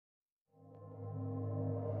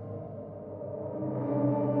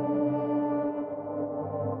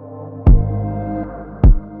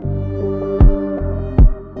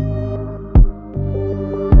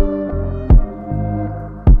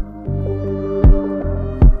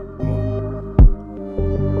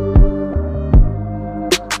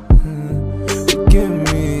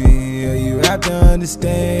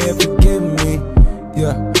understand, yeah, forgive me.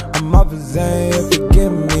 Yeah, I'm off his aim, yeah,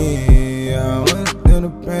 forgive me. Yeah, I went through the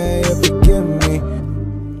pain, yeah, forgive me.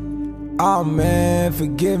 Oh man,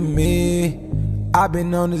 forgive me. I've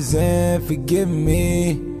been on the zen, forgive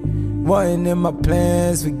me. Wasn't in my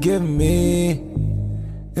plans, forgive me.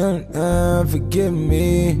 Forgive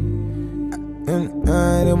me.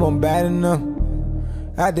 It wasn't bad enough.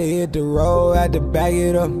 Had to hit the road, had to back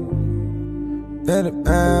it up.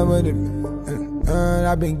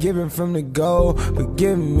 I've been giving from the go,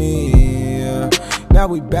 forgive me. Now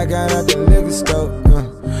we back out at the liquor store.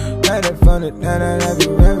 Had that fun, and that be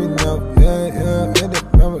very no.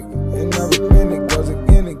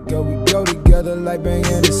 We go together like Bang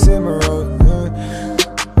and the Cimarron.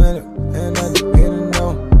 And I didn't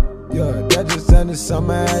know. Yeah, that just sounded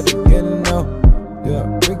something I had to get to know. Yeah,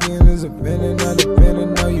 Ricky is offended, not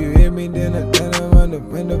dependent. No, you hear me, then I'm on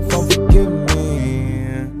the phone. Forgive me,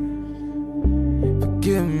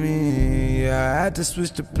 forgive me. Yeah, I had to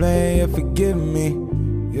switch the plane. Yeah, forgive me.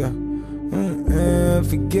 Yeah,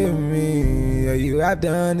 forgive me. Yeah, you have to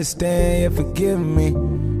understand. Yeah, forgive me.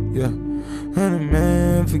 Yeah,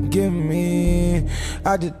 man, forgive me.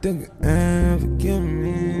 I just think, forgive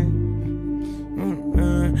me.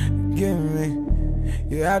 Forgive me.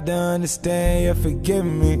 You have to understand, yeah, forgive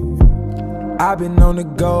me. I've been on the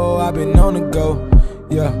go, I've been on the go.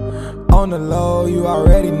 Yeah, on the low, you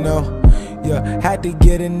already know. Yeah, had to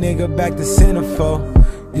get a nigga back to centerfold.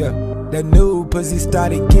 Yeah, that new pussy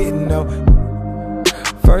started getting no.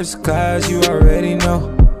 First class, you already know.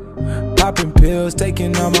 Popping pills,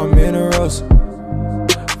 taking all my minerals.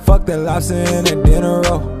 Fuck the lobster in a dinner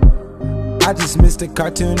roll. I just missed the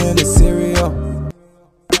cartoon and the cereal.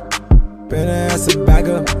 Better ass a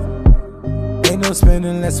bagger. Ain't no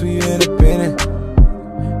spending unless we independent.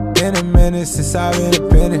 Been a minute since I've been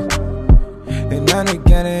independent. And I'm not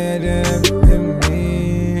getting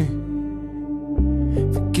me.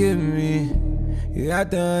 Forgive me. You have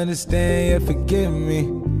to understand, yeah, forgive me.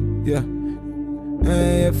 Yeah,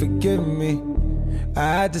 yeah, forgive me. I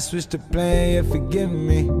had to switch the plan, yeah, forgive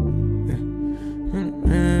me. Yeah.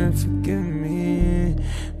 Forgive me.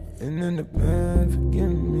 And then the plan,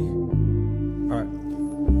 forgive me.